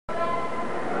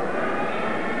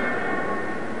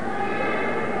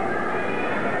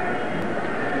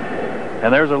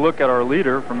And there's a look at our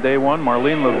leader from day one,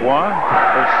 Marleen Lavoie,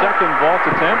 her second vault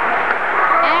attempt.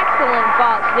 Excellent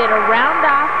vault. She did a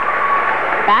round-off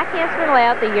back handspring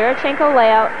layout, the Yurchenko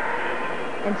layout,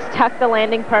 and stuck the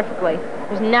landing perfectly.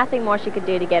 There's nothing more she could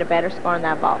do to get a better score on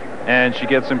that vault. And she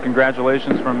gets some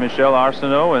congratulations from Michelle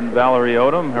Arsenault and Valerie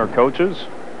Odom, her coaches.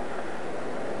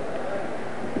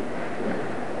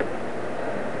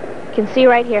 You can see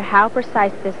right here how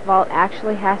precise this vault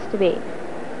actually has to be.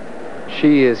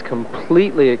 She is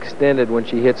completely extended when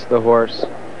she hits the horse.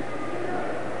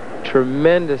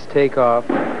 Tremendous takeoff.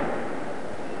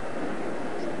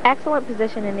 Excellent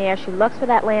position in the air. She looks for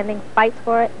that landing, fights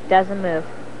for it, doesn't move.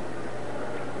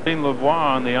 Marleen Lavoie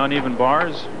on the uneven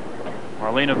bars.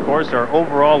 Marleen, of course, our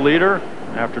overall leader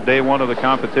after day one of the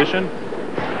competition.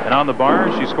 And on the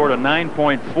bars, she scored a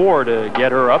 9.4 to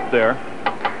get her up there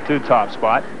to top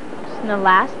spot. Just in the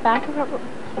last back of her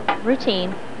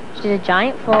routine, she did a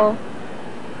giant full.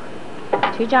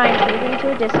 2 giants moving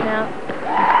into a dismount.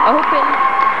 Open.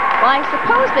 Well, I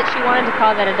suppose that she wanted to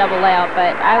call that a double layout,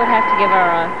 but I would have to give her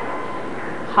a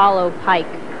hollow pike.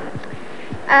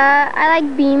 I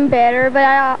like beam better,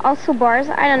 but also bars.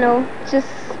 I don't know, just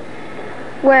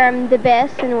where I'm the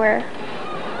best and where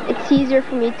it's easier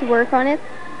for me to work on it.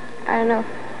 I don't know.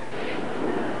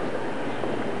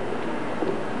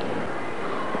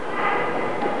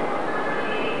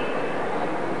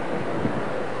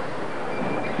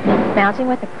 Mounting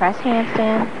with a press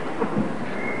handstand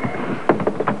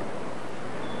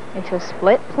into a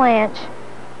split planche.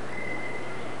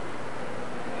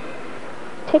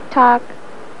 Tick-tock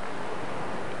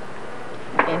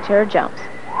into her jumps.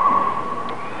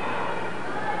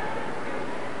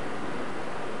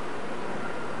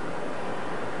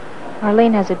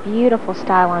 Marleen has a beautiful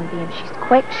style on beam. She's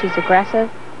quick, she's aggressive,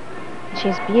 and she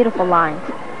has beautiful lines.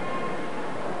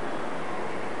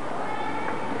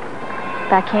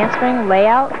 Back handspring,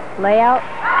 layout, layout.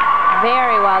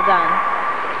 Very well done.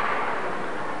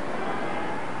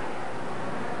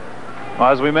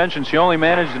 Well, as we mentioned, she only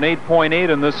managed an 8.8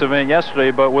 in this event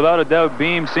yesterday, but without a doubt,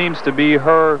 beam seems to be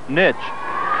her niche.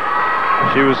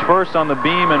 She was first on the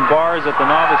beam and bars at the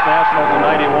Novice Nationals in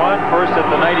 '91, first at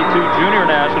the '92 Junior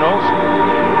Nationals.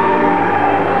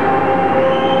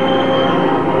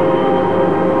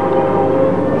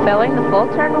 Filling the full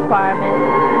turn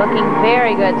requirement, looking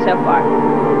very good so far.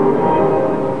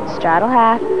 Straddle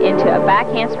half into a back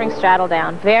handspring straddle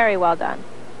down. Very well done.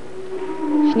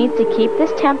 She needs to keep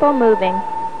this tempo moving.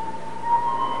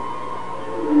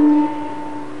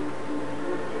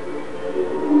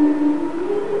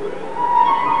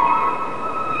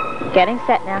 Getting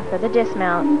set now for the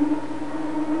dismount.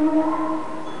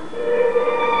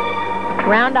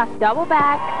 Round off double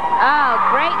back. Oh,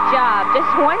 great job.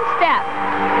 Just one step.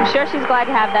 I'm sure she's glad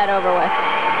to have that over with.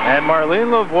 And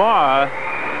Marleen Lavoie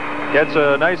gets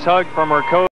a nice hug from her coach.